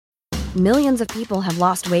Millions of people have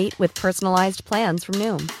lost weight with personalized plans from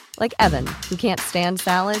Noom. Like Evan, who can't stand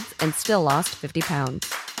salads and still lost 50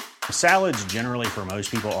 pounds. Salads generally for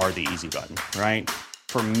most people are the easy button, right?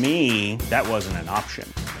 For me, that wasn't an option.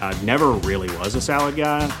 I never really was a salad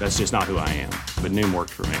guy. That's just not who I am. But Noom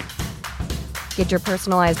worked for me. Get your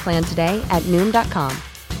personalized plan today at Noom.com.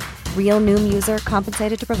 Real Noom user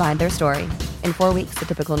compensated to provide their story. In 4 weeks, the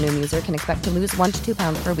typical Noom user can expect to lose 1 to 2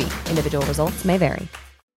 pounds per week. Individual results may vary.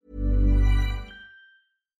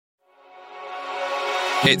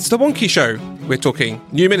 It's The Wonky Show. We're talking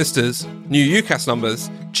new ministers, new UCAS numbers,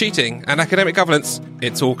 cheating and academic governance.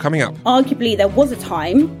 It's all coming up. Arguably, there was a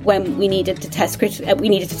time when we needed to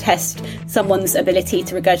test someone's ability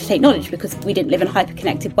to regurgitate knowledge because we didn't live in a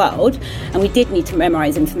hyper-connected world and we did need to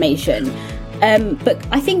memorise information. But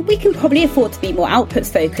I think we can probably afford to be more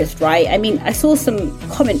outputs focused, right? I mean, I saw some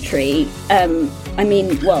commentary,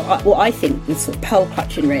 what I think was sort of pearl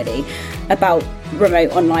clutching really, about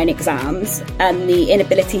remote online exams and the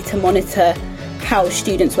inability to monitor how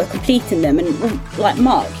students were completing them. And like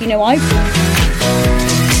Mark,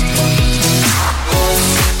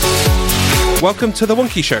 Welcome to The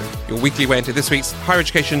Wonky Show, your weekly way into this week's higher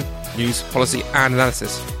education, news, policy and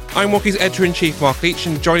analysis. I'm Wonky's Editor-in-Chief Mark Leach,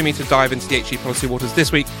 and joining me to dive into the HE policy waters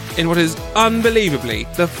this week in what is unbelievably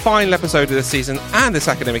the final episode of this season and this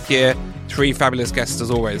academic year, 3 fabulous guests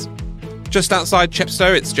as always. Just outside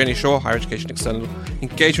Chepstow, it's Jenny Shaw, Higher Education External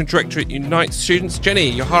Engagement Director at Unite Students. Jenny,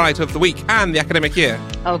 your highlight of the week and the academic year.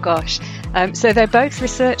 Oh gosh. So they're both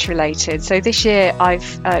research related. So this year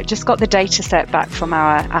I've just got the data set back from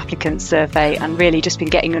our applicant survey and really just been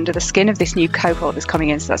getting under the skin of this new cohort that's coming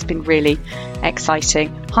in. So that's been really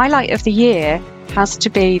exciting. Highlight of the year has to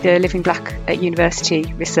be the Living Black at University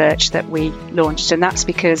research that we launched, and that's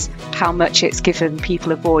because how much it's given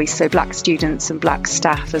people a voice, so black students and black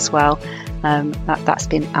staff as well. That's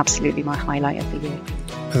been absolutely my highlight of the year.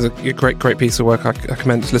 It's a great piece of work. I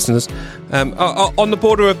commend to listeners. On the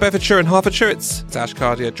border of Bedfordshire and Hertfordshire, it's Ash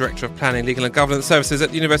Cardia, Director of Planning, Legal and Governance Services at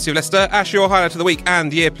the University of Leicester. Ash, your highlight of the week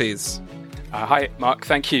and the year, please. Hi, Mark.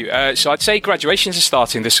 Thank you. So I'd say graduations are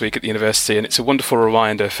starting this week at the university, and it's a wonderful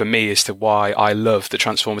reminder for me as to why I love the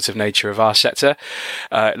transformative nature of our sector.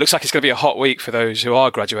 It looks like it's going to be a hot week for those who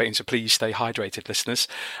are graduating, so please stay hydrated, listeners.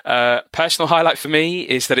 Personal highlight for me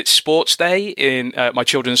is that it's sports day in my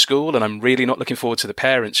children's school, and I'm really not looking forward to the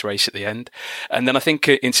parents' race at the end. And then I think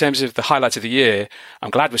in terms of the highlight of the year, I'm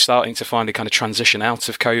glad we're starting to finally kind of transition out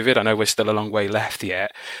of COVID. I know we're still a long way left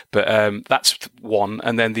yet, but that's one.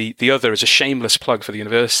 And then the other is a shameless plug for the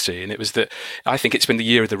university, and it was that I think it's been the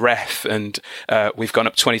year of the ref, and we've gone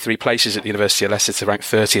up 23 places at the University of Leicester to rank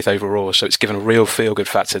 30th overall, so it's given a real feel-good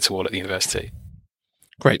factor to all at the university.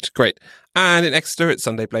 Great. And in Exeter, it's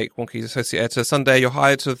Sunday Blake, Wonky's Associate Editor. Sunday, your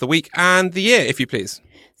highlight of the week and the year, if you please.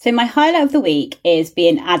 So my highlight of the week is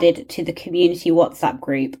being added to the community WhatsApp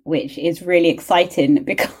group, which is really exciting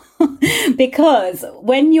because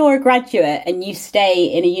when you're a graduate and you stay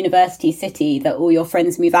in a university city that all your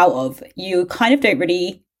friends move out of, you kind of don't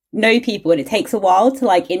really know people, and it takes a while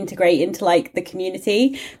to integrate into the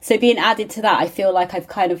community. So being added to that, I feel like I've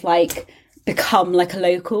kind of become a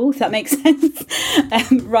local, if that makes sense,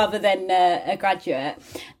 rather than a graduate.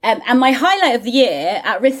 And my highlight of the year,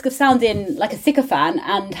 at risk of sounding like a sycophant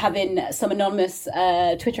and having some anonymous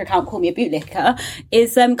Twitter account call me a bootlicker,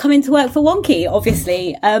 is coming to work for Wonky,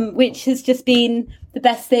 obviously, which has just been the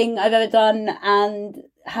best thing I've ever done, and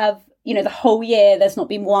have, the whole year there's not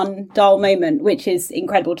been one dull moment, which is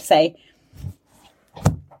incredible to say.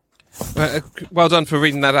 Well done for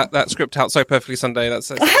reading that script out so perfectly, Sunday. I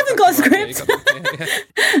haven't got a script.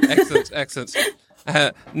 Excellent.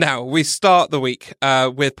 Now, we start the week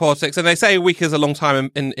with politics, and they say a week is a long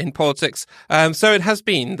time in politics. So it has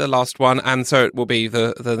been the last one, and so it will be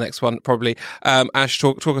the next one, probably. Ash,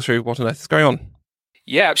 talk us through what on earth is going on.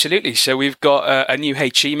 Yeah, absolutely. So we've got a new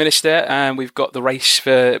HE minister, and we've got the race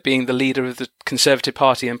for being the leader of the Conservative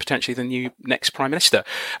Party and potentially the new next Prime Minister.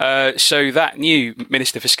 So that new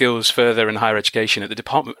Minister for Skills, Further and Higher Education at the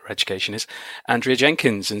Department of Education is Andrea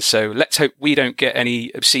Jenkins. And so let's hope we don't get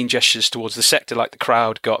any obscene gestures towards the sector like the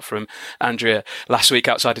crowd got from Andrea last week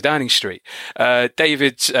outside of Downing Street.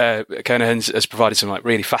 David Kernahan has provided some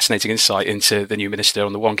really fascinating insight into the new minister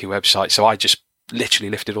on the Wonky website. So I just literally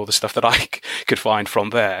lifted all the stuff that I could find from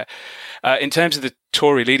there. In terms of the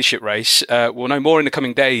Tory leadership race, we'll know more in the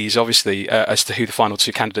coming days, obviously, as to who the final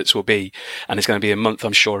 2 candidates will be. And it's going to be a month,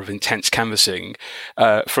 I'm sure, of intense canvassing.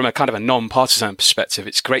 From a kind of a non-partisan perspective,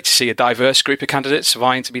 it's great to see a diverse group of candidates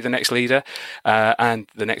vying to be the next leader and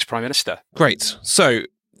the next Prime Minister. Great. So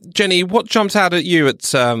Jenny, what jumped out at you at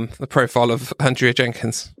the profile of Andrea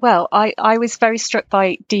Jenkins? Well, I was very struck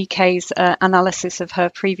by DK's analysis of her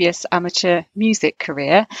previous amateur music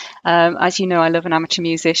career. As you know, I love an amateur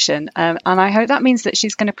musician, and I hope that means that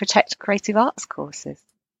she's going to protect creative arts courses.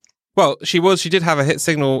 Well, she did have a hit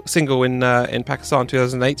single in Pakistan in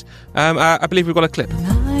 2008. I believe we've got a clip.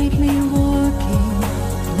 Nightly walking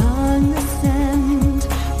along the sand,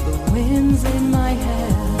 the wind's in my hair,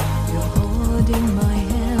 you're holding my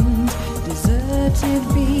hand, deserted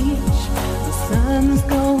beach, the sun's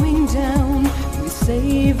going down, we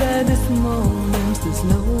savor this moment, there's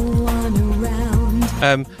no one around.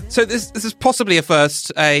 So this is possibly a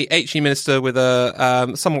first, a HE minister with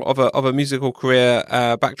a somewhat of a musical career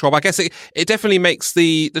backdrop. I guess it definitely makes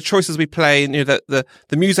the choices we play, the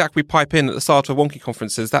music we pipe in at the start of wonky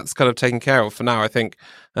conferences, that's kind of taken care of for now, I think.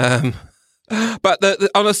 But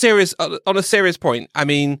on a serious point, I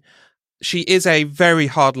mean, she is a very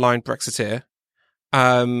hardline Brexiteer,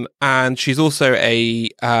 and she's also a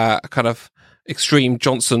kind of extreme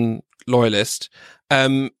Johnson loyalist.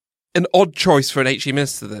 An odd choice for an HE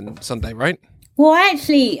minister then, Sunday, right? Well, I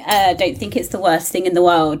actually don't think it's the worst thing in the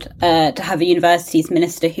world to have a universities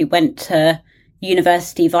minister who went to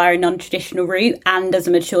university via a non-traditional route and as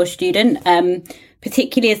a mature student,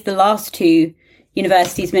 particularly as the last two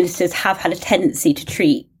universities ministers have had a tendency to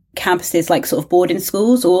treat campuses like sort of boarding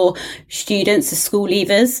schools or students as school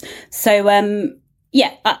leavers. So, I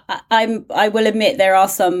will admit there are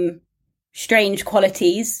some strange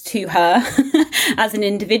qualities to her as an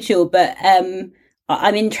individual, but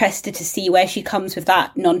I'm interested to see where she comes with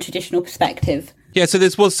that non-traditional perspective. Yeah, so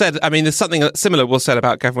this was said. I mean, there's something similar was said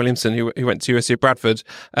about Gavin Williamson, who went to USC Bradford,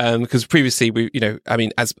 because previously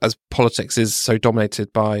as politics is so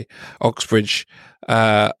dominated by Oxbridge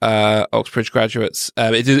graduates,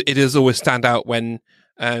 it does always stand out when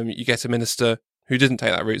you get a minister who didn't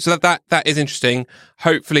take that route. So that is interesting.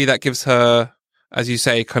 Hopefully, that gives her, as you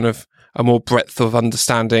say, kind of a more breadth of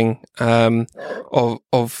understanding of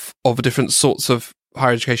different sorts of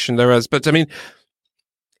higher education there is. But I mean,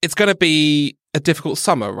 it's going to be a difficult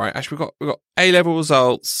summer, right? Actually, we've got A-level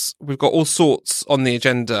results. We've got all sorts on the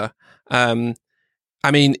agenda. I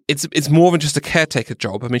mean, it's more than just a caretaker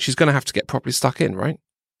job. I mean, she's going to have to get properly stuck in, right?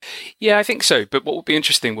 Yeah, I think so. But what will be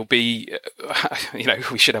interesting will be,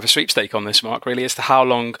 we should have a sweepstake on this, Mark, really, as to how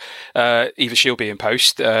long either she'll be in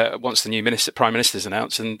post once the new Prime Minister is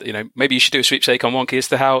announced. And, maybe you should do a sweepstake on Wonky as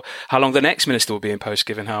to how long the next minister will be in post,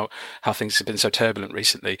 given how things have been so turbulent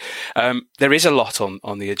recently. There is a lot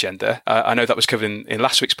on the agenda. I know that was covered in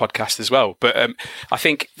last week's podcast as well. But I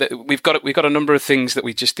think that we've got a number of things that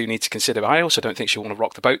we just do need to consider. I also don't think she'll want to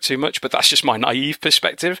rock the boat too much, but that's just my naive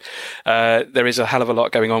perspective. There is a hell of a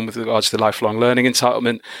lot going on with regards to the lifelong learning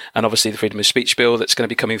entitlement and obviously the freedom of speech bill that's going to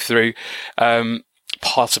be coming through.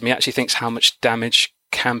 Part of me actually thinks how much damage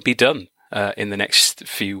can be done in the next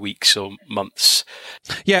few weeks or months.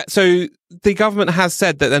 Yeah, so the government has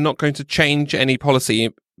said that they're not going to change any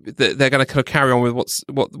policy. They're going to kind of carry on with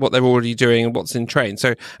what they're already doing and what's in train.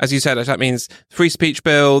 So, as you said, that means free speech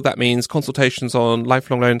bill. That means consultations on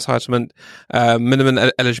lifelong learning entitlement, minimum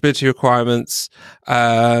eligibility requirements,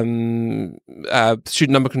 student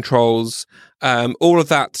number controls. All of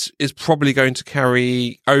that is probably going to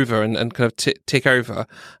carry over and kind of tick over.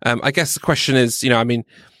 I guess the question is,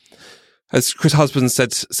 as Chris Husband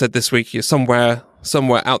said this week, somewhere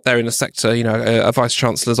out there in the sector, a vice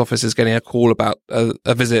chancellor's office is getting a call about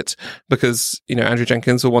a visit because Andrew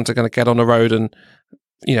Jenkins will want to kind of get on the road and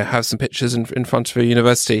have some pictures in front of a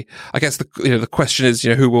university. I guess the question is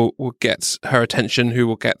who will get her attention, who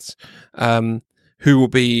will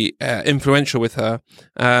be influential with her,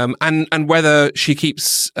 and whether she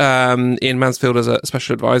keeps Ian Mansfield as a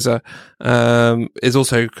special advisor is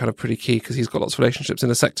also kind of pretty key because he's got lots of relationships in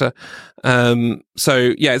the sector.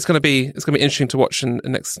 So yeah, it's going to be interesting to watch in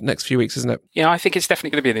the next few weeks, isn't it? Yeah, I think it's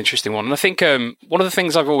definitely going to be an interesting one. And I think one of the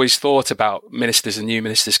things I've always thought about ministers and new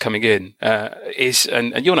ministers coming in is,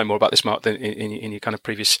 and you'll know more about this, Mark, than in your kind of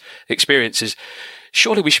previous experiences.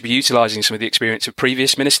 Surely we should be utilising some of the experience of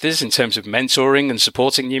previous ministers in terms of mentoring and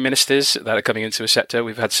supporting new ministers that are coming into a sector.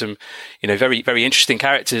 We've had some, very, very interesting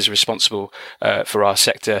characters responsible for our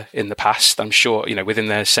sector in the past. I'm sure, within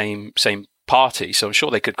their same party. So I'm sure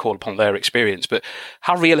they could call upon their experience. But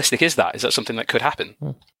how realistic is that? Is that something that could happen?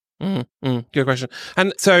 Good question.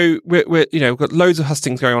 And so we've got loads of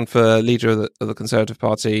hustings going on for leader of the Conservative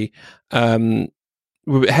Party.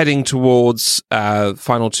 We're heading towards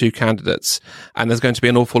final two candidates, and there's going to be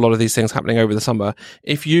an awful lot of these things happening over the summer.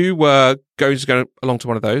 If you were going to go along to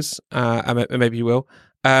one of those, and maybe you will,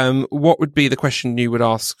 what would be the question you would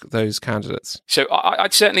ask those candidates? So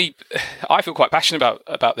I'd certainly, I feel quite passionate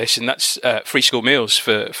about this, and that's free school meals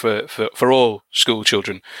for all school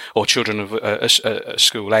children or children of a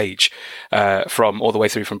school age, from all the way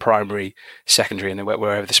through from primary, secondary, and then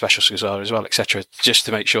wherever the special schools are as well, etc. Just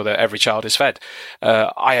to make sure that every child is fed.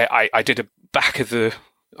 I did a back of the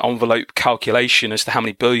envelope calculation as to how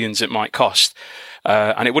many billions it might cost,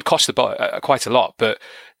 and it would cost quite a lot, but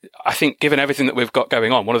I think given everything that we've got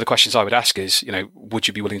going on, one of the questions I would ask is, would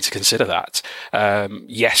you be willing to consider that?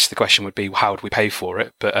 Yes, the question would be, how would we pay for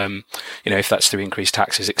it? But, if that's through increased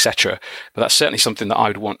taxes, etc. But that's certainly something that I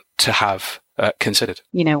would want to have considered.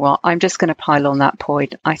 You know what? I'm just going to pile on that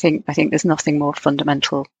point. I think there's nothing more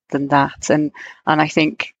fundamental than that. And I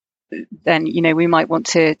think then, we might want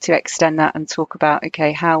to extend that and talk about,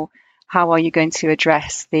 okay, how are you going to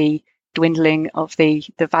address the dwindling of the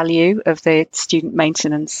value of the student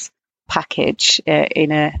maintenance package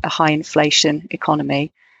in a high inflation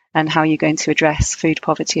economy, and how are you going to address food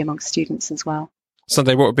poverty among students as well?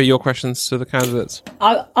 Sunday, what would be your questions to the candidates?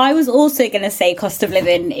 I was also going to say cost of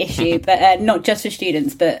living issue, but not just for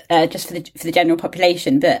students, but just for the general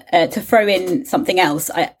population. But to throw in something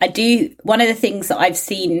else, I do. One of the things that I've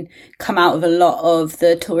seen come out of a lot of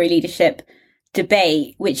the Tory leadership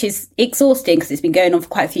debate, which is exhausting because it's been going on for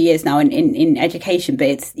quite a few years now in education, but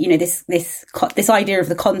it's this idea of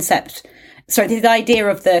the idea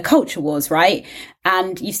of the culture wars, right?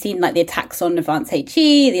 And you've seen like the attacks on advanced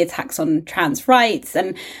HE, the attacks on trans rights,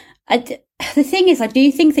 and the thing is, I do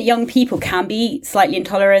think that young people can be slightly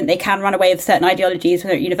intolerant. They can run away with certain ideologies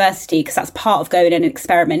when they're at university, because that's part of going in and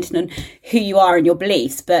experimenting on who you are and your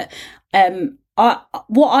beliefs. But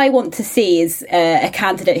what I want to see is a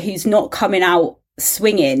candidate who's not coming out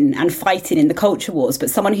swinging and fighting in the culture wars, but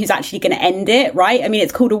someone who's actually going to end it, right? I mean,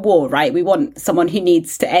 it's called a war, right? We want someone who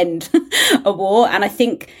needs to end a war. And I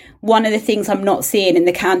think one of the things I'm not seeing in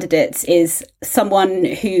the candidates is someone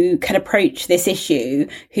who can approach this issue,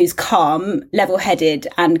 who's calm, level-headed,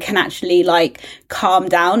 and can actually calm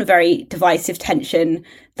down a very divisive tension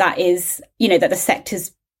that is, that the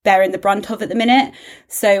sector's bearing the brunt of at the minute.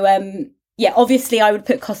 So, yeah, obviously I would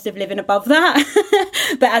put cost of living above that.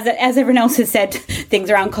 But as everyone else has said, things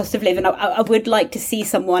around cost of living, I would like to see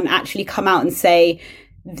someone actually come out and say,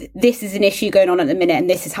 this is an issue going on at the minute and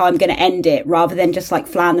this is how I'm going to end it, rather than just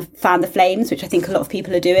fan the flames, which I think a lot of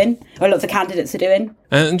people are doing, or a lot of the candidates are doing.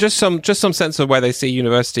 And just some sense of where they see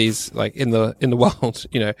universities in the world.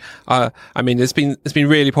 I mean, it's been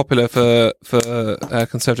really popular for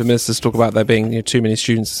Conservative ministers to talk about there being too many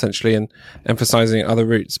students essentially, and emphasising other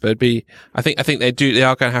routes. But I think they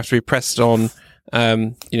are going to have to be pressed on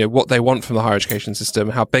what they want from the higher education system,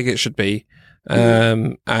 how big it should be.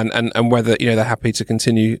 And whether they're happy to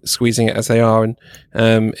continue squeezing it as they are in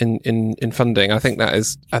funding. I think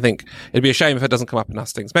it'd be a shame if it doesn't come up in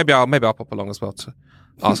hustings. Maybe I'll pop along as well to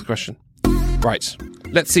ask a question. Right,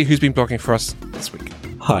 let's see who's been blogging for us this week.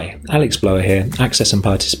 Hi, Alex Blower here, Access and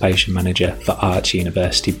Participation Manager for Arts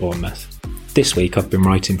University Bournemouth. This week I've been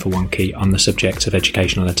writing for Wonky on the subject of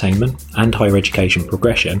educational attainment and higher education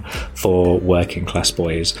progression for working class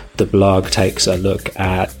boys. The blog takes a look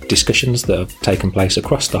at discussions that have taken place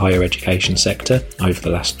across the higher education sector over the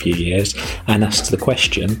last few years and asks the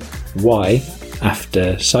question, why,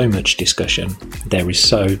 after so much discussion, there is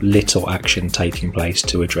so little action taking place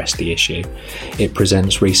to address the issue. It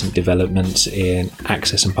presents recent developments in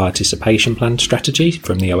access and participation plan strategy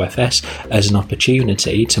from the OFS as an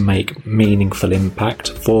opportunity to make meaningful impact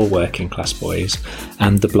for working class boys,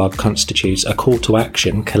 and the blog constitutes a call to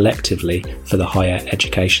action collectively for the higher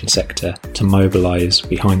education sector to mobilise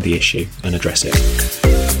behind the issue and address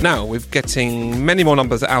it. Now we're getting many more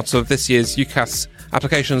numbers out of this year's UCAS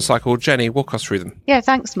application cycle. Jenny, walk us through them. Yeah,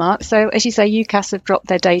 thanks, Mark. So as you say, UCAS have dropped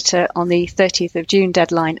their data on the 30th of June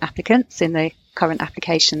deadline applicants in the current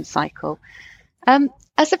application cycle.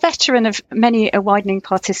 As a veteran of many a widening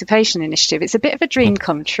participation initiative, it's a bit of a dream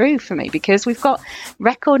come true for me, because we've got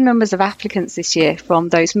record numbers of applicants this year from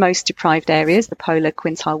those most deprived areas, the polar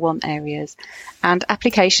quintile 1 areas, and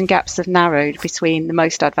application gaps have narrowed between the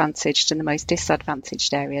most advantaged and the most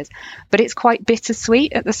disadvantaged areas. But it's quite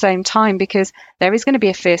bittersweet at the same time, because there is going to be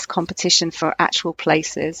a fierce competition for actual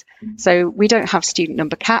places. So we don't have student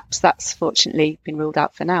number caps. That's fortunately been ruled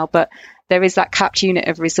out for now, but there is that capped unit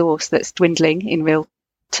of resource that's dwindling in real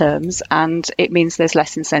terms, and it means there's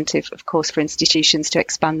less incentive, of course, for institutions to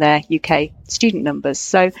expand their UK student numbers.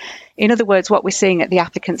 So in other words, what we're seeing at the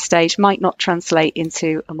applicant stage might not translate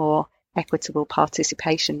into a more equitable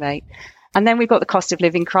participation rate. And then we've got the cost of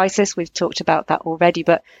living crisis. We've talked about that already,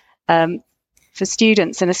 but for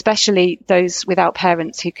students, and especially those without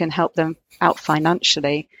parents who can help them out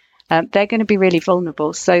financially, they're going to be really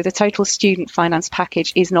vulnerable. So the total student finance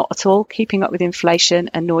package is not at all keeping up with inflation,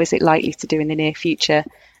 and nor is it likely to do in the near future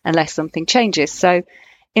unless something changes. So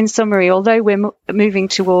in summary, although we're moving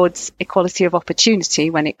towards equality of opportunity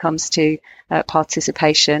when it comes to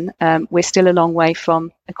participation, we're still a long way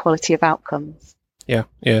from equality of outcomes. Yeah.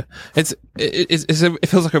 It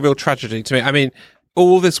feels like a real tragedy to me. I mean,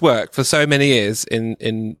 all this work for so many years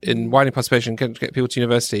in widening participation to get people to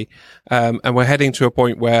university, and we're heading to a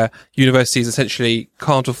point where universities essentially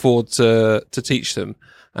can't afford to teach them.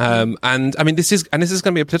 And I mean, this is going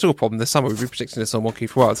to be a political problem this summer. We've been predicting this on Wonky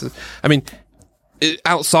for a while. So, I mean,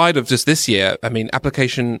 outside of just this year, I mean,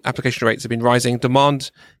 application rates have been rising,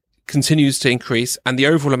 demand continues to increase, and the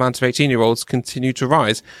overall amount of 18-year-olds continue to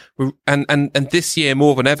rise. And this year,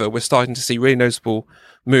 more than ever, we're starting to see really noticeable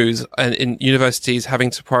moves in universities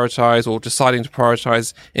having to prioritize or deciding to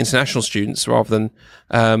prioritize international students rather than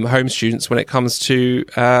home students when it comes to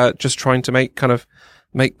just trying to make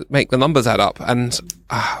the numbers add up. And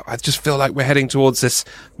I just feel like we're heading towards this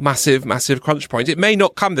massive crunch point. It may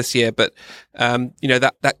not come this year, but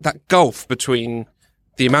that gulf between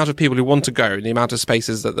the amount of people who want to go and the amount of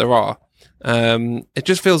spaces that there are, it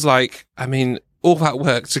just feels like, I mean, all that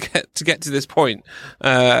work to get to this point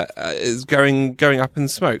is going up in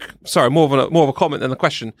smoke. Sorry, more of a comment than a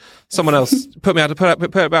question. Someone else put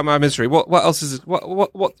about my misery. What else is it?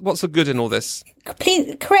 What's the good in all this?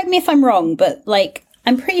 Please correct me if I'm wrong, but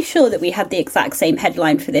I'm pretty sure that we had the exact same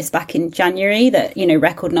headline for this back in January, that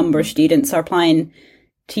record number of students are applying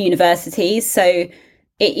to universities. So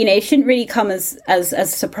it shouldn't really come as a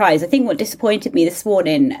surprise. I think what disappointed me this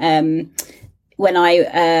morning, when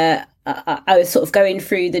I was sort of going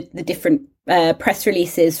through the different press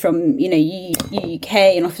releases from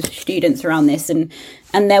UCAS and Office of Students around this, and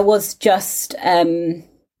there was just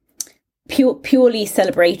purely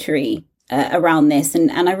celebratory around this,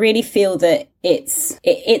 and I really feel that it's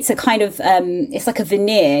a kind of it's like a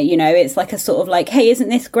veneer, it's like a sort of like, hey, isn't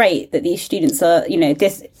this great that these students are,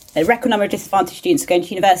 a record number of disadvantaged students are going to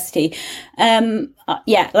university.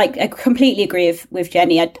 I completely agree with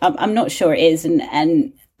Jenny. I'm not sure it is,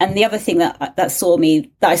 and the other thing that I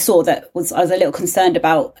saw that was I was a little concerned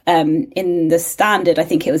about in the Standard, I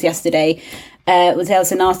think it was yesterday, there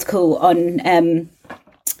was an article on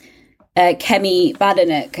Kemi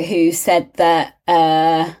Badenoch, who said that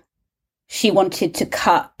she wanted to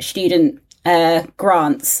cut student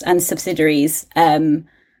grants and subsidiaries.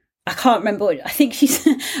 I can't remember what, I think she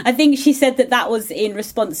said that was in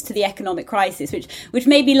response to the economic crisis, which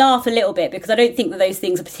made me laugh a little bit, because I don't think that those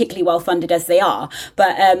things are particularly well funded as they are,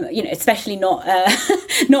 but especially not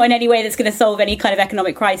not in any way that's going to solve any kind of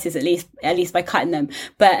economic crisis, at least by cutting them.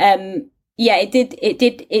 But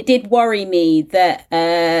it did worry me that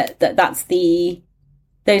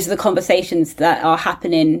those are the conversations that are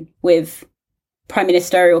happening with prime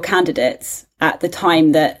ministerial candidates at the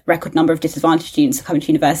time that record number of disadvantaged students are coming to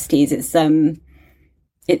universities. It's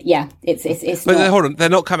But not... hold on, they're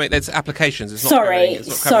not coming. It's applications. It's not sorry. I've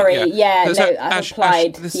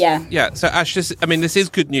applied. So Ash, this is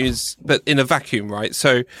good news, but in a vacuum, right?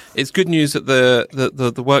 So it's good news that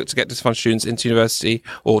the work to get disadvantaged students into university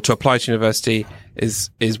or to apply to university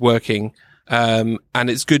is working. And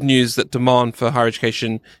it's good news that demand for higher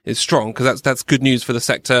education is strong, because that's good news for the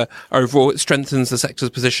sector overall. It strengthens the sector's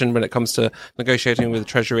position when it comes to negotiating with the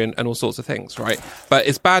Treasury and all sorts of things, right? But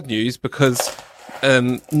it's bad news because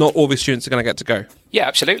not all the students are going to get to go. Yeah,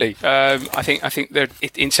 absolutely. I think there,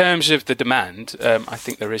 in terms of the demand, I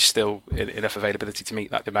think there is still enough availability to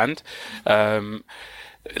meet that demand.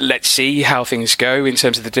 Let's see how things go in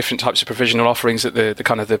terms of the different types of provisional offerings that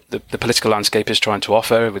the political landscape is trying to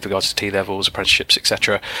offer with regards to T-levels, apprenticeships,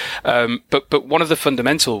 etc. But one of the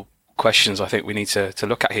fundamental questions I think we need to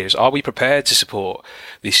look at here is, are we prepared to support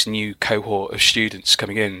this new cohort of students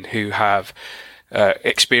coming in who have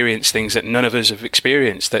experienced things that none of us have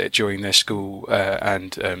experienced during their school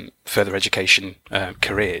and further education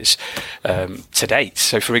careers to date.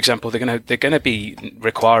 So, for example, they're going to be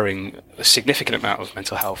requiring a significant amount of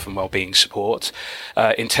mental health and wellbeing support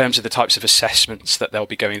in terms of the types of assessments that they'll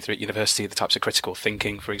be going through at university, the types of critical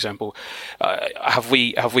thinking, for example. Have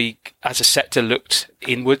we as a sector looked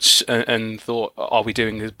inwards and thought, are we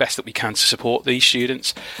doing the best that we can to support these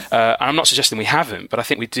students? And I'm not suggesting we haven't, but I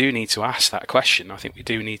think we do need to ask that question. I think we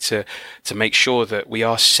do need to make sure that we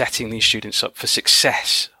are setting these students up for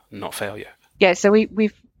success, not failure. Yeah, so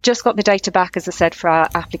we've just got the data back, as I said, for our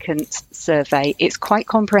applicant survey. It's quite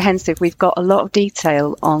comprehensive. We've got a lot of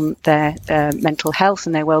detail on their mental health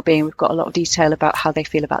and their well-being. We've got a lot of detail about how they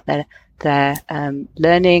feel about their their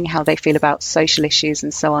learning, how they feel about social issues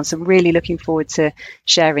and so on. So really looking forward to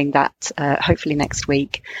sharing that hopefully next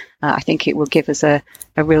week. I think it will give us a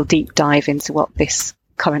real deep dive into what this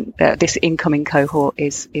incoming cohort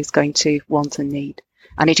is going to want and need.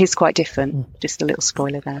 And it is quite different, just a little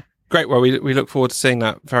spoiler there. Great. Well, we look forward to seeing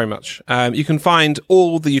that very much. You can find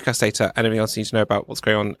all the UCAS data and everything else you need to know about what's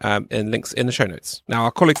going on in links in the show notes. Now,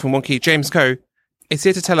 our colleague from Wonky, James Coe, is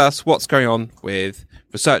here to tell us what's going on with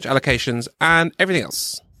research allocations and everything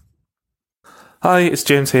else. Hi, it's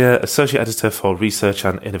James here, Associate Editor for Research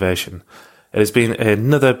and Innovation. It has been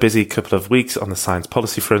another busy couple of weeks on the science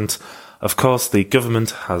policy front. Of course, the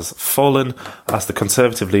government has fallen as the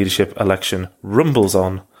Conservative leadership election rumbles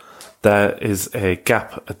on. There is a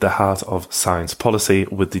gap at the heart of science policy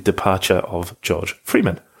with the departure of George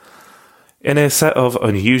Freeman. In a set of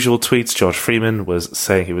unusual tweets, George Freeman was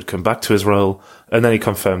saying he would come back to his role, and then he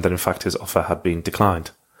confirmed that in fact his offer had been declined.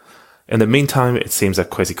 In the meantime, it seems that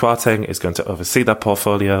Kwesi Kwarteng is going to oversee that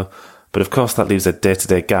portfolio, but of course that leaves a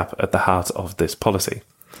day-to-day gap at the heart of this policy.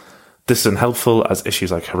 This is unhelpful as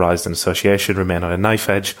issues like Horizon Association remain on a knife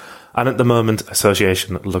edge, and at the moment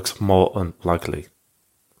association looks more unlikely.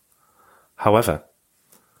 However,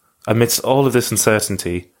 amidst all of this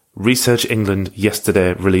uncertainty, Research England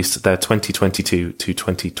yesterday released their 2022 to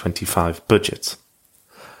 2025 budget.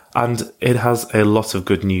 And it has a lot of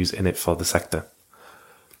good news in it for the sector.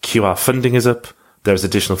 QR funding is up, there is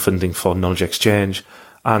additional funding for knowledge exchange,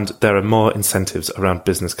 and there are more incentives around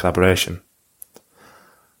business collaboration.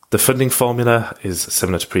 The funding formula is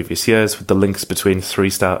similar to previous years, with the links between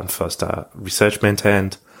 3-star and 4-star research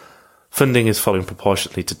maintained. Funding is following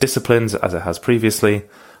proportionately to disciplines, as it has previously,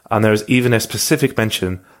 and there is even a specific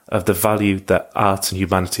mention of the value that arts and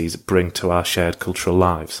humanities bring to our shared cultural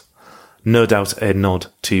lives. No doubt a nod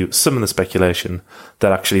to some of the speculation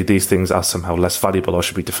that actually these things are somehow less valuable or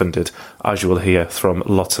should be defunded, as you will hear from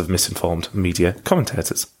lots of misinformed media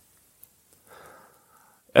commentators.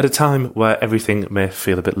 At a time where everything may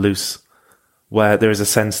feel a bit loose, where there is a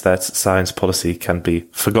sense that science policy can be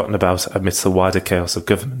forgotten about amidst the wider chaos of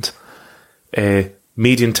government, a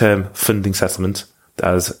medium-term funding settlement that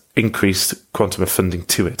has increased quantum of funding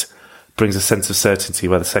to it brings a sense of certainty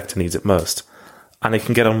where the sector needs it most, and it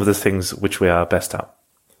can get on with the things which we are best at,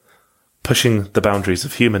 pushing the boundaries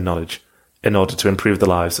of human knowledge in order to improve the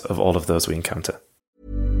lives of all of those we encounter.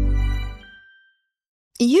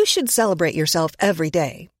 You should celebrate yourself every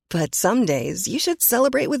day, but some days you should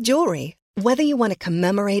celebrate with jewelry. Whether you want to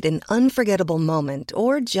commemorate an unforgettable moment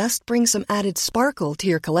or just bring some added sparkle to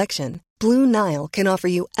your collection, Blue Nile can offer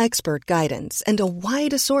you expert guidance and a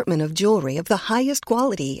wide assortment of jewelry of the highest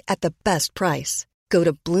quality at the best price. Go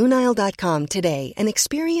to BlueNile.com today and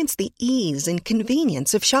experience the ease and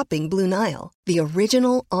convenience of shopping Blue Nile, the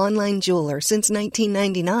original online jeweler since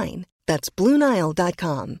 1999. That's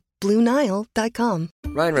BlueNile.com. BlueNile.com.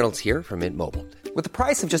 Ryan Reynolds here from Mint Mobile. With the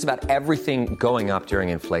price of just about everything going up during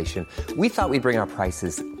inflation, we thought we'd bring our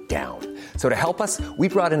prices down. So to help us, we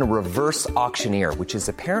brought in a reverse auctioneer, which is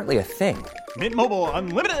apparently a thing. Mint Mobile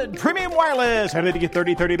Unlimited Premium Wireless. How to get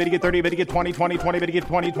 30, 30, bit to get 30, bit to get 20, 20, 20, bit to get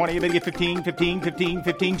 20, 20, bit to get 15, 15, 15,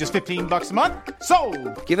 15, just $15 a month?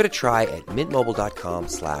 Sold! Give it a try at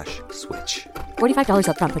mintmobile.com/switch. $45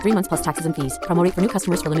 up front for 3 months plus taxes and fees. Promo rate for new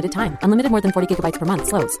customers for limited time. Unlimited more than 40 gigabytes per month.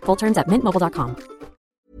 Slows full terms at mintmobile.com.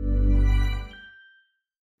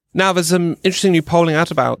 Now, there's some interesting new polling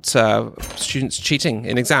out about students cheating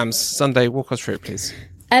in exams. Sunday, walk us through it, please.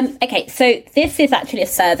 Okay, so this is actually a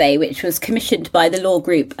survey which was commissioned by the law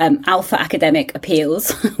group Alpha Academic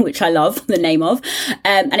Appeals, which I love the name of,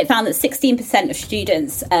 and it found that 16% of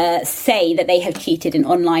students say that they have cheated in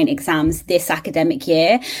online exams this academic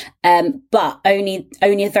year, but only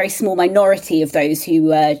a very small minority of those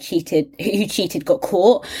who cheated got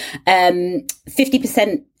caught.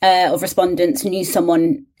 50% of respondents knew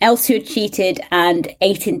someone else who had cheated, and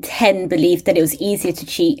 8 in 10 believed that it was easier to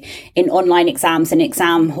cheat in online exams and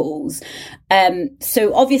exam halls.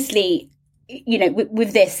 So obviously, you know,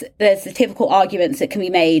 with this, there's the typical arguments that can be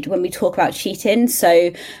made when we talk about cheating. So,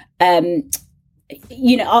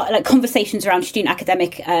 you know, like conversations around student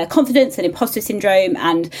academic confidence and imposter syndrome,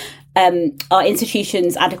 and are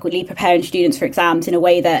institutions adequately preparing students for exams in a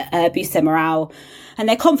way that boosts their morale and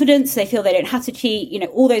their confidence, they feel they don't have to cheat, you know,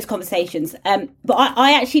 all those conversations. But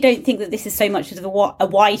I actually don't think that this is so much of a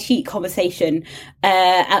why cheat conversation,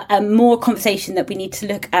 a more conversation that we need to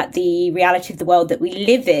look at the reality of the world that we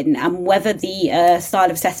live in and whether the style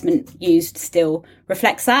of assessment used still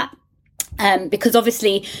reflects that. Because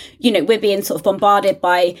obviously, you know, we're being sort of bombarded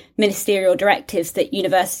by ministerial directives that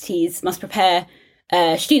universities must prepare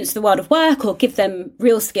students for the world of work or give them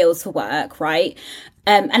real skills for work, right?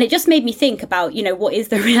 And it just made me think about, what is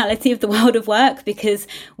the reality of the world of work? Because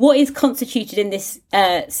what is constituted in this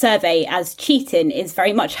survey as cheating is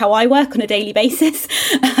very much how I work on a daily basis.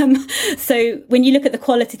 So when you look at the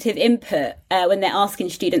qualitative input, when they're asking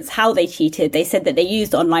students how they cheated, they said that they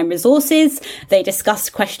used online resources, they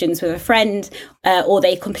discussed questions with a friend, or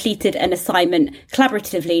they completed an assignment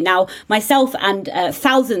collaboratively. Now, myself and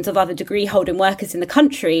thousands of other degree holding workers in the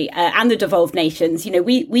country and the devolved nations,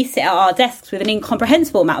 we sit at our desks with an incomprehensible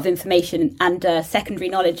amount of information and secondary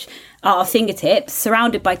knowledge at our fingertips,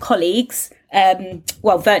 surrounded by colleagues,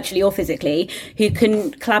 virtually or physically, who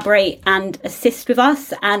can collaborate and assist with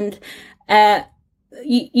us. And,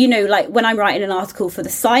 like when I'm writing an article for the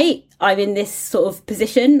site, I'm in this sort of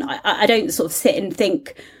position. I don't sort of sit and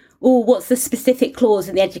think, what's the specific clause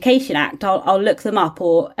in the Education Act? I'll look them up,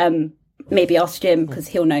 or maybe ask Jim because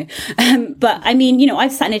he'll know. But I mean,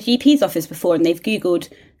 I've sat in a GP's office before and they've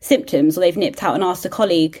Googled symptoms, or they've nipped out and asked a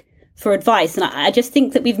colleague for advice. And I just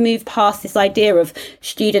think that we've moved past this idea of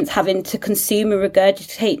students having to consume or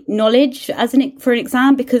regurgitate knowledge for an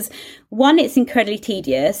exam, because one, it's incredibly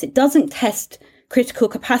tedious. It doesn't test critical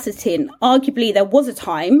capacity, and arguably there was a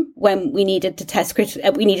time when we needed to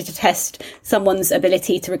test someone's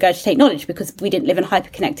ability to regurgitate knowledge, because we didn't live in a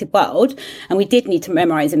hyper-connected world and we did need to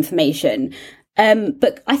memorize information.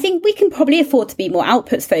 But I think we can probably afford to be more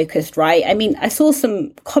outputs focused, right? I mean, I saw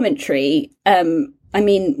some commentary,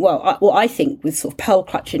 what I think was sort of pearl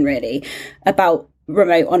clutching really, about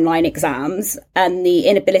remote online exams and the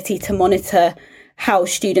inability to monitor how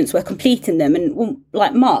students were completing them. And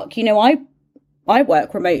like Mark, I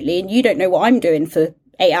work remotely and you don't know what I'm doing for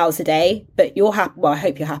 8 hours a day, but you're happy. Well, I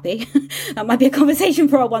hope you're happy. That might be a conversation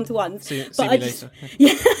for our one-to-ones. See me later.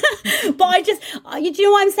 Yeah. But I just, do you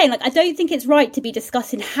know what I'm saying? Like, I don't think it's right to be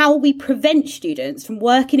discussing how we prevent students from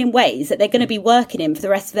working in ways that they're going to be working in for the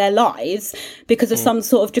rest of their lives because of some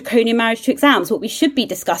sort of draconian marriage to exams. What we should be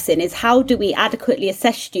discussing is how do we adequately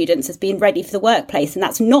assess students as being ready for the workplace? And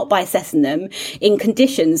that's not by assessing them in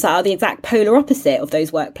conditions that are the exact polar opposite of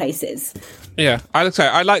those workplaces. Yeah, I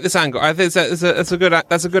like this angle. I think that's a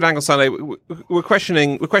good angle, Sunday. We're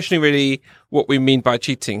questioning really what we mean by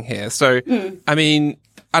cheating here. So, I mean,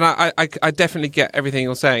 and I definitely get everything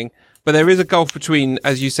you're saying, but there is a gulf between,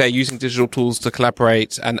 as you say, using digital tools to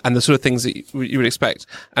collaborate and the sort of things that you would expect,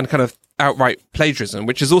 and kind of outright plagiarism,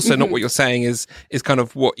 which is also not what you're saying is kind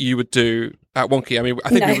of what you would do at Wonky. I mean, I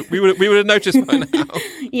think we would have noticed by now.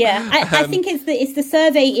 Yeah, I think it's the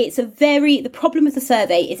survey. The problem with the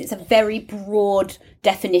survey is it's a very broad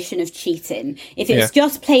definition of cheating. If it was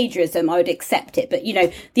just plagiarism, I would accept it. But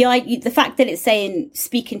the fact that it's saying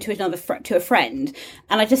speaking to a friend,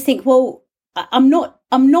 and I just think, well, I'm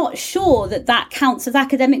not sure that counts as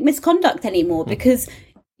academic misconduct anymore, because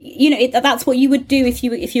that's what you would do if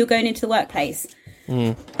you were going into the workplace.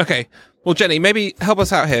 Okay, well, Jenny, maybe help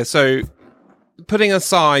us out here. So, putting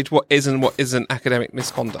aside what is and what isn't academic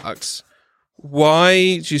misconduct,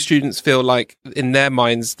 why do students feel like in their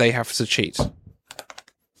minds they have to cheat?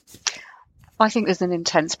 I think there's an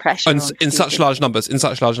intense pressure in such large numbers.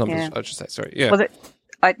 Yeah. I should say. Sorry. Yeah. Well,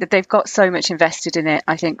 they've got so much invested in it,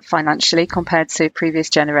 I think, financially compared to previous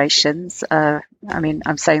generations. I mean,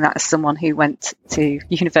 I'm saying that as someone who went to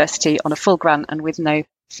university on a full grant and with no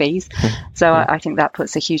fees. So I think that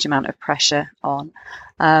puts a huge amount of pressure on.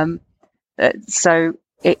 So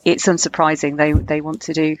it's unsurprising they want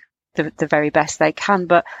to do the very best they can.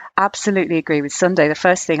 But absolutely agree with Sunday. The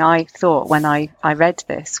first thing I thought when I read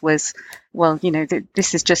this was, well,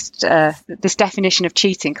 this is just this definition of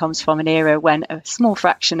cheating comes from an era when a small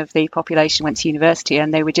fraction of the population went to university,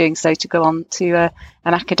 and they were doing so to go on to an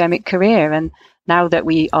academic career. And now that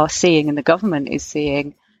we are seeing, and the government is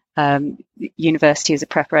seeing, university as a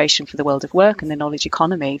preparation for the world of work and the knowledge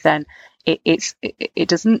economy, then it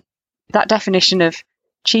doesn't. That definition of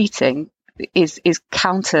cheating is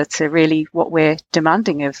counter to really what we're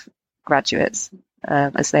demanding of graduates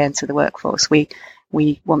as they enter the workforce.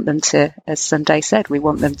 We want them to, as Sunday said, we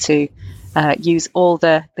want them to use all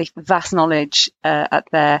the vast knowledge at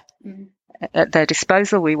their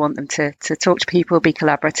disposal. We want them to talk to people, be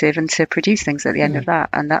collaborative, and to produce things at the end of that.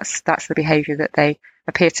 And that's the behaviour that they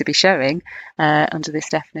appear to be showing under this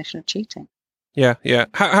definition of cheating. Yeah.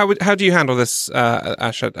 How do you handle this,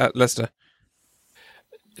 Ash, at Leicester?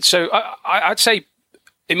 So I'd say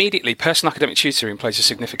immediately, personal academic tutoring plays a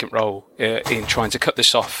significant role in trying to cut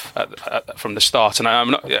this off from the start. And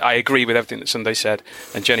I agree with everything that Sunday said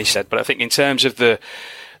and Jenny said, but I think in terms of the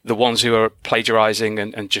ones who are plagiarising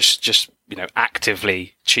and just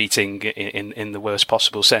actively cheating in the worst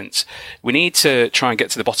possible sense. We need to try and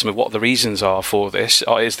get to the bottom of what the reasons are for this.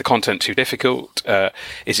 Is the content too difficult?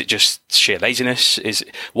 Is it just sheer laziness?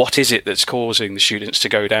 What is it that's causing the students to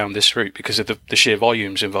go down this route because of the sheer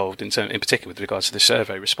volumes involved in particular with regards to the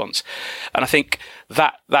survey response? And I think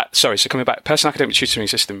so coming back, personal academic tutoring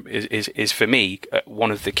system is for me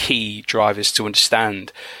one of the key drivers to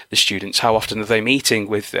understand the students. How often are they meeting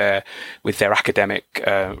with their academic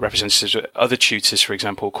representatives, other tutors, for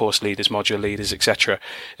example, course leaders, module leaders, etc.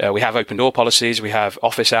 We have open door policies, we have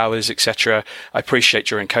office hours, etc. I appreciate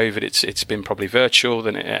during COVID it's been probably virtual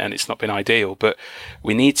and it's not been ideal, but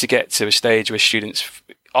we need to get to a stage where students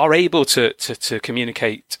are able to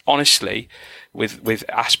communicate honestly with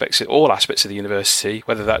all aspects of the university,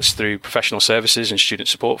 whether that's through professional services and student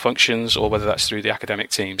support functions, or whether that's through the academic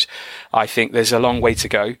teams. I think there's a long way to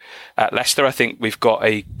go. At Leicester, I think we've got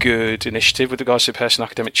a good initiative with regards to personal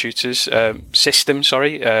academic tutors system,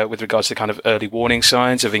 with regards to kind of early warning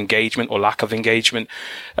signs of engagement or lack of engagement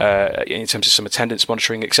in terms of some attendance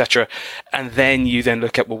monitoring, etc. And then you then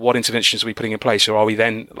look at, well, what interventions are we putting in place, or are we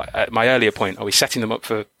then, at my earlier point, are we setting them up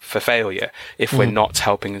for failure if we're not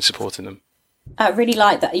helping and supporting them? I really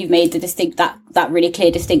like that you've made that really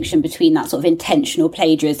clear distinction between that sort of intentional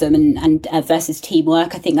plagiarism and versus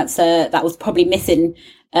teamwork. I think that was probably missing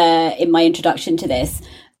in my introduction to this.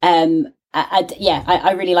 I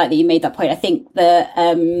really like that you made that point. I think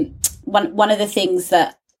the one of the things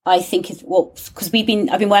that I think is because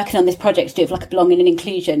I've been working on this project to do with like belonging and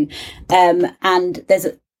inclusion, and there's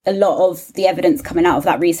a lot of the evidence coming out of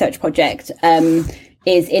that research project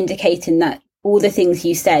is indicating that all the things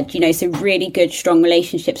you said, so really good, strong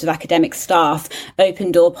relationships with academic staff,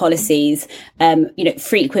 open door policies,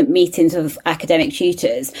 frequent meetings of academic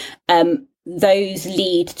tutors, those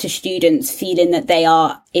lead to students feeling that they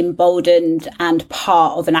are emboldened and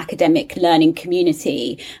part of an academic learning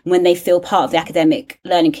community. When they feel part of the academic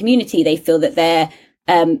learning community, they feel that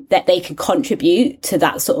that they can contribute to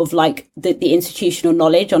that sort of like the institutional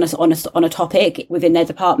knowledge on a topic within their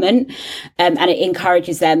department, and it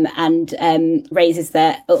encourages them and lowers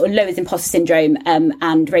imposter syndrome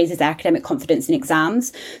and raises their academic confidence in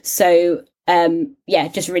exams. So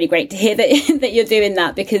just really great to hear that you're doing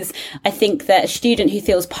that, because I think that a student who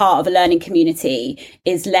feels part of a learning community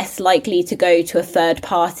is less likely to go to a third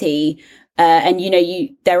party.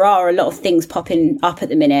 There are a lot of things popping up at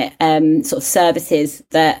the minute, sort of services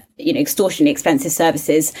that, extortionately expensive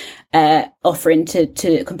services, offering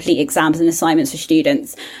to complete exams and assignments for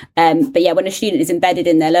students. But when a student is embedded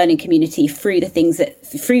in their learning community through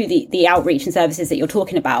the outreach and services that you're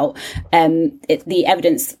talking about, the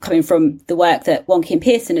evidence coming from the work that Wonky and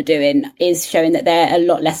Pearson are doing is showing that they're a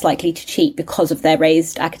lot less likely to cheat because of their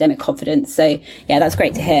raised academic confidence. So that's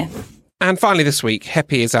great to hear. And finally this week,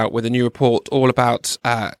 HEPI is out with a new report all about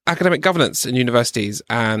academic governance in universities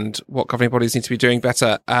and what governing bodies need to be doing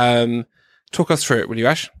better. Talk us through it, will you,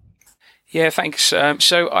 Ash? Yeah, thanks.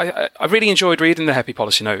 So I really enjoyed reading the HEPI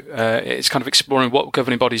policy note. It's kind of exploring what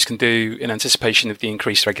governing bodies can do in anticipation of the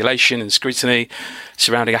increased regulation and scrutiny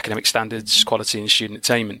surrounding academic standards, quality and student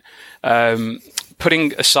attainment.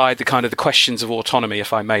 Putting aside the questions of autonomy,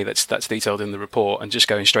 if I may, that's detailed in the report, and just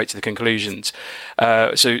going straight to the conclusions.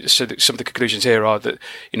 So some of the conclusions here are that,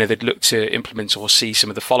 they'd look to implement or see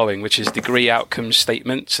some of the following, which is degree outcomes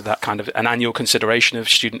statement. So that kind of an annual consideration of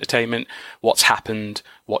student attainment, what's happened,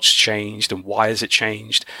 what's changed and why has it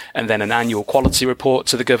changed, and then an annual quality report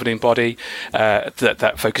to the governing body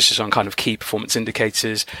that focuses on kind of key performance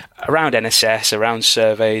indicators around NSS, around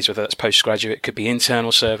surveys, whether that's postgraduate, could be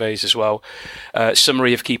internal surveys as well.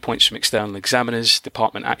 Summary of key points from external examiners,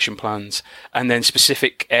 department action plans, and then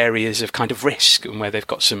specific areas of kind of risk and where they've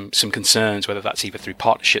got some concerns, whether that's either through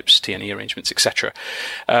partnerships, T&E arrangements, etc.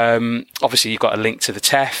 Obviously, you've got a link to the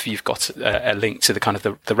TEF, you've got a link to the kind of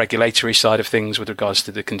the regulatory side of things with regards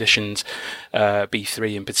to the conditions,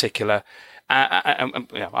 B3 in particular.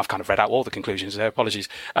 I've kind of read out all the conclusions there, apologies.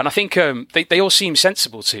 And I think they all seem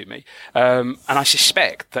sensible to me. And I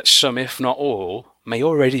suspect that some, if not all, may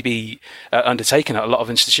already be undertaken at a lot of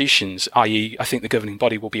institutions, i.e. I think the governing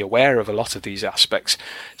body will be aware of a lot of these aspects.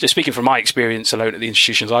 Just speaking from my experience alone at the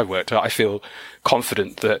institutions I've worked at, I feel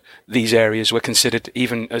confident that these areas were considered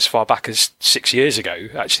even as far back as 6 years ago,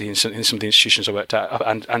 actually, in some of the institutions I worked at,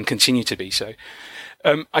 and continue to be so.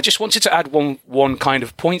 I just wanted to add one kind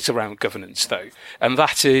of point around governance, though, and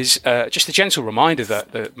that is just a gentle reminder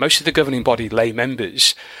that most of the governing body lay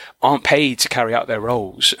members aren't paid to carry out their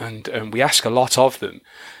roles, and we ask a lot of them.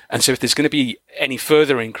 And so if there's going to be any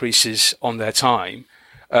further increases on their time,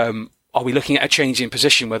 are we looking at a change in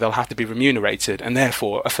position where they'll have to be remunerated and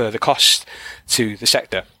therefore a further cost to the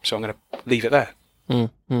sector? So I'm going to leave it there.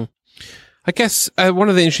 Mm-hmm. I guess one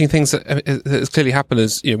of the interesting things that has clearly happened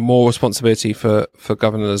is more responsibility for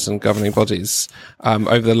governors and governing bodies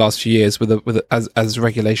over the last few years, as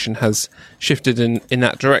regulation has shifted in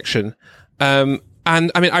that direction.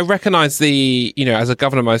 And I mean, I recognise as a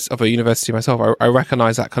governor of a university myself, I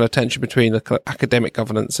recognise that kind of tension between the kind of academic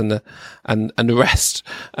governance and the rest.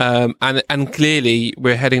 And clearly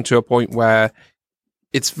we're heading to a point where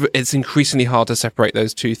it's increasingly hard to separate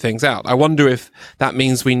those two things out. I wonder if that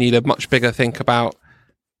means we need a much bigger think about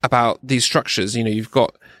these structures. You've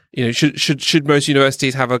got, should most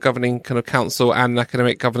universities have a governing kind of council and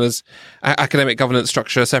academic governance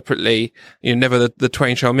structure separately? Never the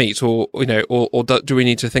twain shall meet, or do we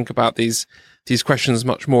need to think about these questions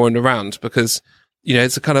much more in the round? Because,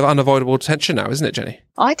 it's a kind of unavoidable tension now, isn't it, Jenny?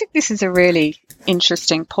 I think this is a really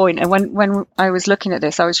interesting point. And when I was looking at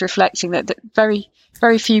this, I was reflecting that very,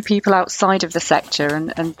 very few people outside of the sector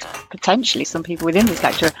and potentially some people within the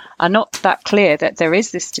sector are not that clear that there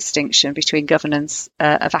is this distinction between governance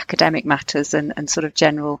of academic matters and sort of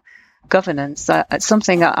general governance. It's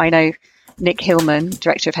something that I know Nick Hillman,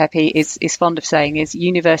 director of HEPI, is fond of saying is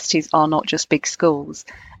universities are not just big schools.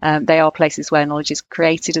 They are places where knowledge is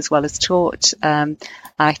created as well as taught.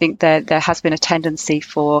 I think there has been a tendency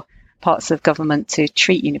for parts of government to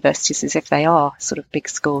treat universities as if they are sort of big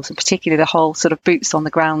schools, and particularly the whole sort of boots on the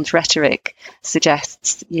ground rhetoric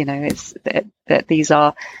suggests, it's that these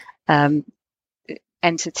are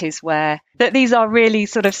entities that these are really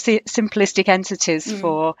sort of simplistic entities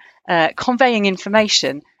for conveying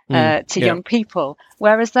information to young people,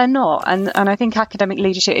 whereas they're not. And I think academic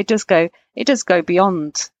leadership, it does go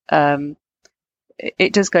beyond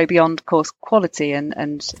course quality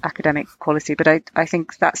and academic quality, but I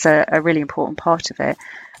think that's a really important part of it.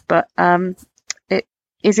 But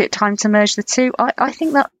is it time to merge the two? I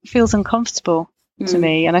think that feels uncomfortable to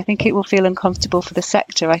me, and I think it will feel uncomfortable for the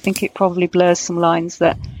sector. I think it probably blurs some lines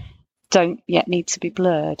that don't yet need to be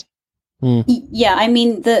blurred. Yeah, I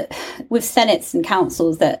mean, with senates and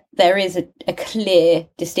councils, that there is a clear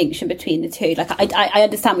distinction between the two. Like, I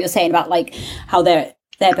understand what you're saying about like how they're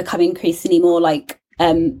becoming increasingly more like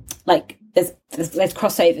there's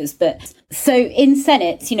crossovers. But so in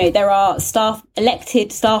senates, there are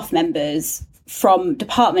elected staff members from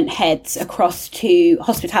department heads across to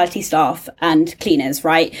hospitality staff and cleaners,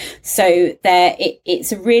 right? So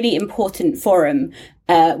it's a really important forum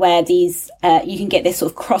where these you can get this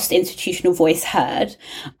sort of cross-institutional voice heard.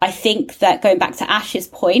 I think that going back to Ash's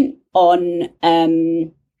point on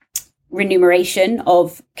remuneration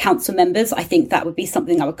of council members, I think that would be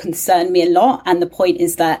something that would concern me a lot. And the point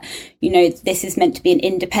is that, this is meant to be an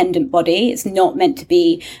independent body. It's not meant to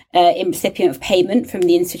be a recipient of payment from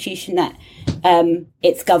the institution that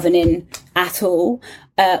it's governing at all.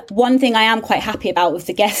 One thing I am quite happy about with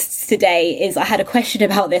the guests today is I had a question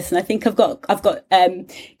about this, and I think I've got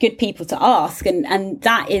good people to ask, and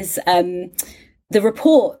that is the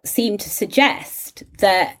report seemed to suggest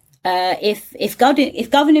that if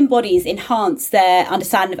governing bodies enhance their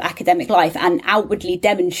understanding of academic life and outwardly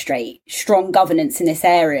demonstrate strong governance in this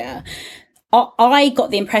area, I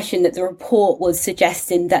got the impression that the report was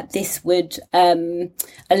suggesting that this would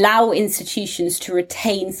allow institutions to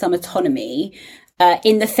retain some autonomy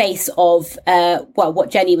in the face of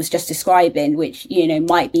what Jenny was just describing, which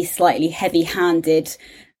might be slightly heavy-handed.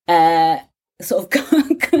 Sort of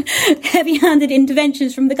heavy-handed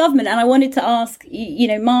interventions from the government. And I wanted to ask,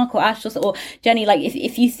 Mark or Ash or Jenny, like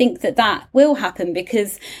if you think that will happen,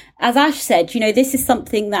 because as Ash said, this is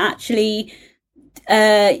something that actually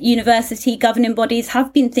university governing bodies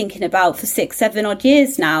have been thinking about for 6-7 odd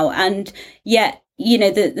years now. And yet,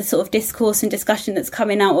 the sort of discourse and discussion that's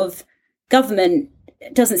coming out of government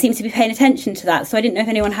doesn't seem to be paying attention to that. So I didn't know if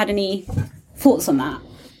anyone had any thoughts on that.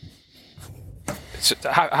 So,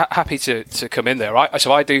 happy to come in there.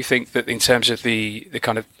 So I do think that in terms of the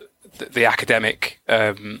kind of the academic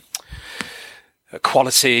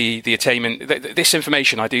quality, the attainment, this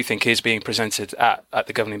information I do think is being presented at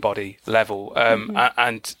the governing body level.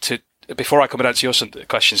 And before I come and answer your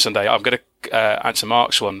question, Sunday, I'm going to answer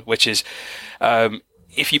Mark's one, which is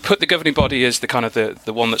if you put the governing body as the kind of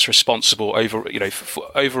the one that's responsible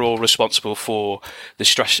overall responsible for the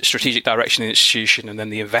strategic direction of the institution, and then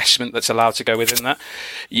the investment that's allowed to go within that,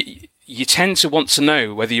 you tend to want to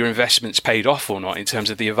know whether your investment's paid off or not in terms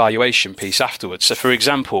of the evaluation piece afterwards. So, for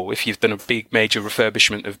example, if you've done a big major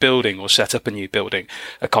refurbishment of building or set up a new building,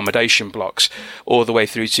 accommodation blocks, all the way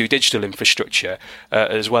through to digital infrastructure,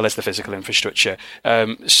 as well as the physical infrastructure,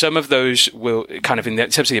 some of those will kind of, in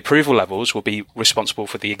terms of the approval levels, will be responsible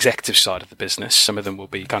for the executive side of the business. Some of them will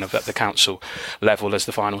be kind of at the council level as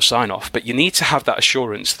the final sign-off. But you need to have that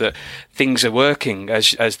assurance that things are working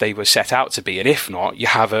as they were set out to be. And if not, you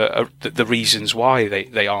have the reasons why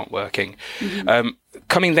they aren't working. Mm-hmm.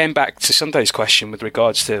 Coming then back to Sunday's question with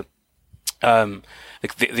regards to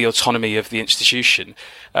the autonomy of the institution,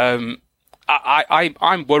 I'm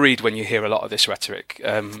worried when you hear a lot of this rhetoric,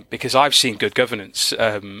 because I've seen good governance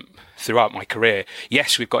throughout my career.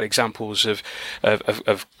 Yes, we've got examples of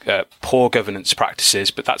poor governance practices,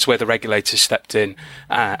 but that's where the regulators stepped in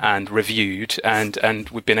and reviewed, and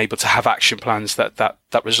we've been able to have action plans that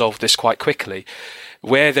resolve this quite quickly.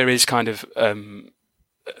 Where there is kind of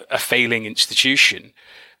a failing institution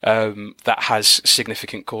that has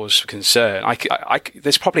significant cause for concern,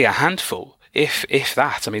 there's probably a handful. If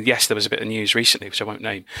that, I mean, yes, there was a bit of news recently, which I won't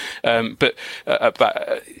name, but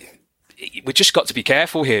we've just got to be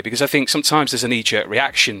careful here, because I think sometimes there's a knee-jerk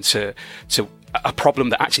reaction to a problem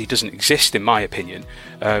that actually doesn't exist, in my opinion,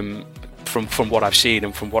 from what I've seen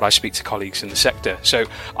and from what I speak to colleagues in the sector. So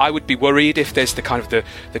I would be worried if there's the kind of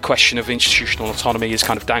the question of institutional autonomy is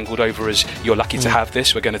kind of dangled over as, you're lucky to have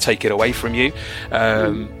this, we're going to take it away from you,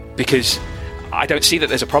 because I don't see that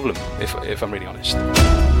there's a problem, if I'm really honest.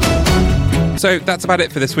 So that's about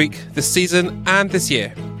it for this week, this season, and this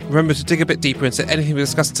year. Remember to dig a bit deeper into anything we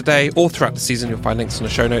discussed today or throughout the season. You'll find links in the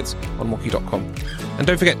show notes on wonky.com. And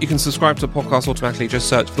don't forget, you can subscribe to the podcast automatically. Just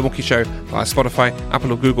search for The Wonky Show via Spotify,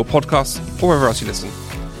 Apple or Google Podcasts, or wherever else you listen.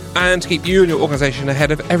 And to keep you and your organisation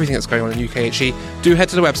ahead of everything that's going on in UKHE, do head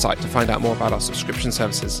to the website to find out more about our subscription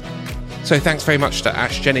services. So thanks very much to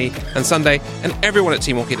Ash, Jenny and Sunday, and everyone at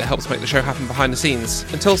Team Wonky that helps make the show happen behind the scenes.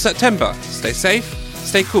 Until September, stay safe,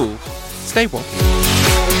 stay cool, stay wonky.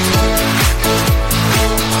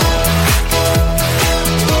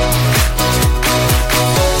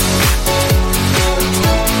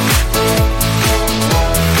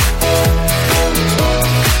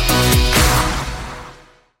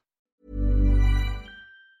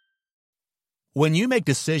 When you make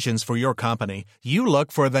decisions for your company, you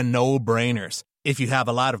look for the no-brainers. If you have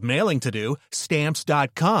a lot of mailing to do,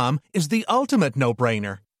 Stamps.com is the ultimate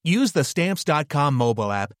no-brainer. Use the Stamps.com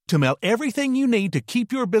mobile app to mail everything you need to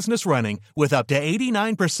keep your business running with up to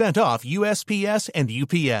 89% off USPS and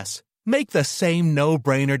UPS. Make the same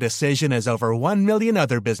no-brainer decision as over 1 million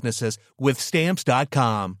other businesses with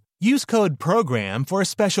Stamps.com. Use code PROGRAM for a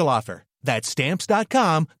special offer. That's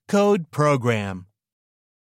Stamps.com, code PROGRAM.